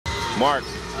Mark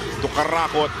to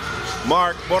Karakot.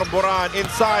 Mark, Borboran,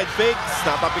 inside, fakes.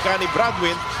 Natapikan ni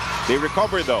Bradwin. They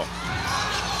recover though.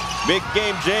 Big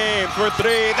game, James for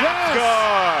three. That's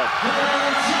good!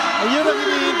 Ayun ang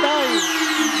hinihintay.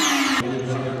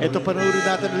 Ito panoorin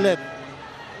natin ulit.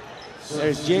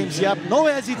 There's James Yap. No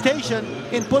hesitation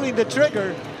in pulling the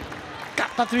trigger.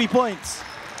 Got the 3 points.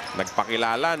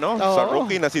 Nagpakilala, no? Sa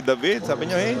rookie na si David. Sabi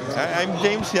niya, hey, I'm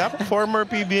James Yap, former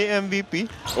PBA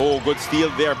MVP. Oh, good steal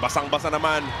there. Basang-basa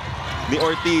naman ni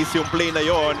Ortiz yung play na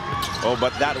yon. Oh,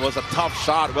 but that was a tough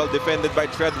shot. Well defended by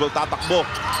Treadwell. Tatakbo.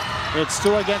 It's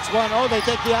 2 against 1. Oh, they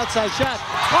take the outside shot.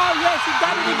 Oh, yes, he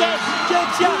got it again.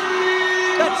 James Yap.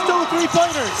 That's 2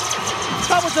 3-pointers.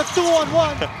 That was a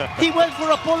 2-on-1. He went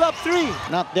for a pull-up 3.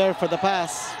 Not there for the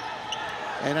pass.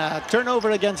 And a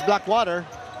turnover against Blackwater.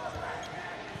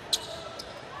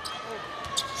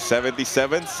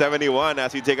 77-71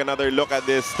 as we take another look at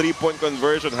this 3-point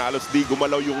conversion. Halos di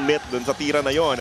gumalaw yung net dun sa tira na yon.